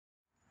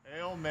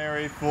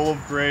Mary, full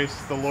of grace,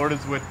 the Lord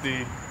is with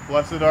thee.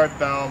 Blessed art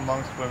thou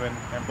amongst women,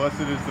 and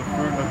blessed is the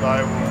fruit of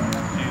thy womb,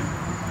 Jesus.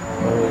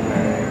 Holy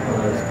Mary,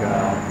 Mother of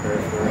God, pray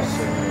for us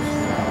sinners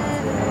now and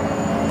at the hour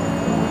of our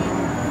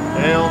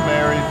death. Hail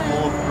Mary,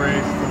 full of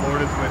grace, the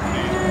Lord is with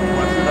thee.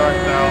 Blessed art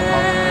thou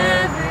amongst women.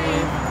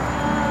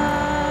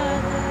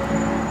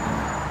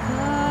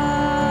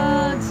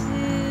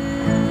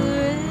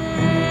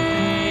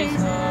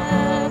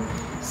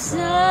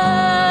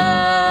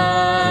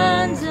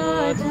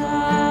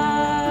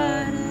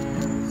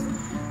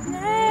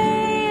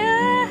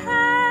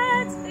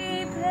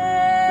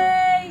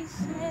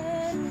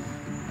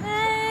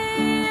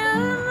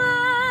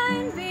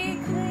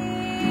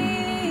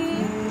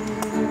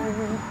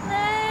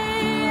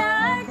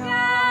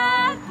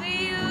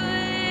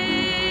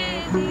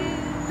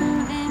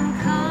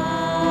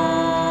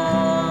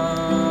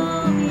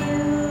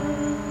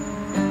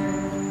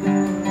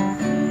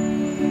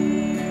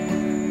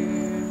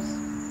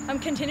 I'm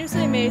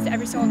continuously amazed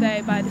every single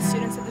day by the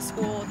students of the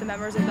school, the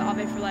members of the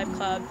Ave for Life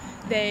Club.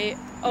 They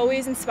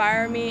always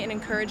inspire me and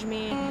encourage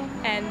me,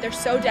 and they're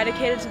so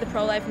dedicated to the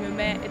pro-life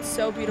movement. It's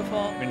so beautiful.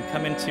 I've been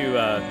coming to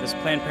this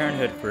Planned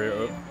Parenthood for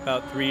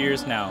about 3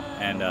 years now,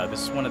 and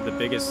this is one of the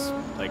biggest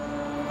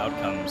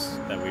outcomes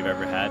that we've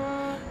ever had.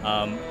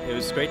 It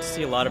was great to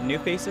see a lot of new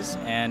faces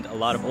and a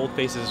lot of old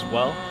faces as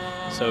well.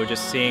 So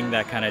just seeing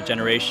that kind of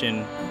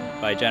generation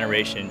by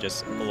generation,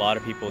 just a lot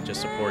of people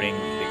just supporting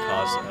the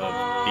cause of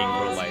being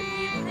pro-life.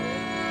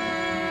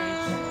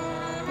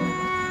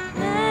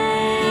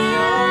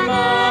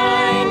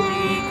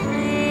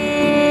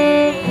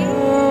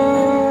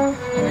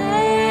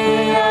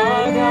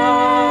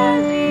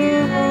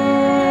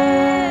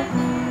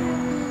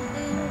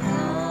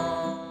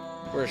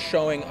 We're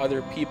showing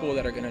other people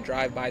that are going to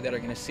drive by, that are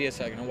going to see us,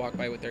 that are going to walk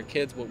by with their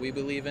kids, what we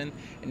believe in,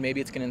 and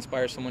maybe it's going to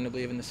inspire someone to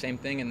believe in the same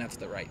thing, and that's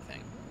the right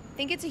thing. I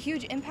think it's a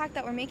huge impact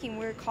that we're making.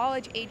 We're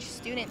college-age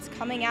students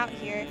coming out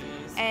here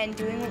and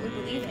doing what we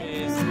believe in.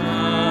 Is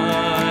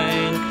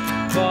mine,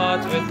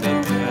 bought with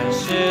the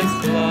precious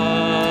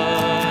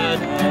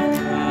blood of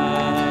Christ.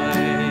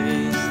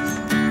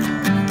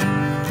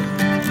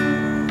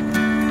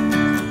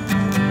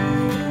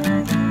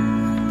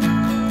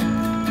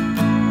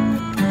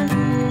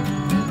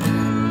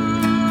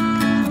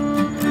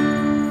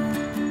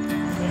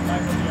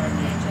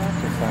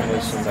 Define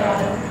us in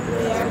battle,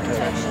 your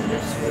protection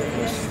is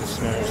witness the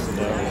snares of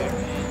the devil.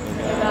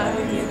 God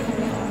rebuke him,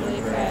 we humbly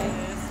pray.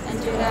 And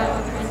do thou,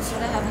 O Prince of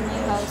the heavenly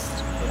host,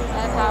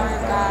 by the power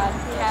of God,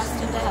 cast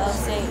into hell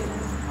Satan,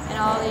 and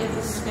all the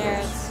evil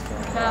spirits,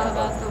 prowl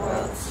about the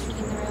world,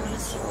 seeking the ruin of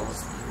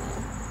souls.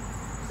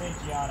 Saint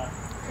Gianna,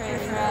 Pray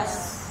for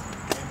us.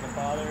 in the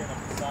Father, and of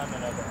the Son,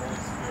 and of the Holy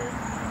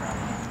Spirit.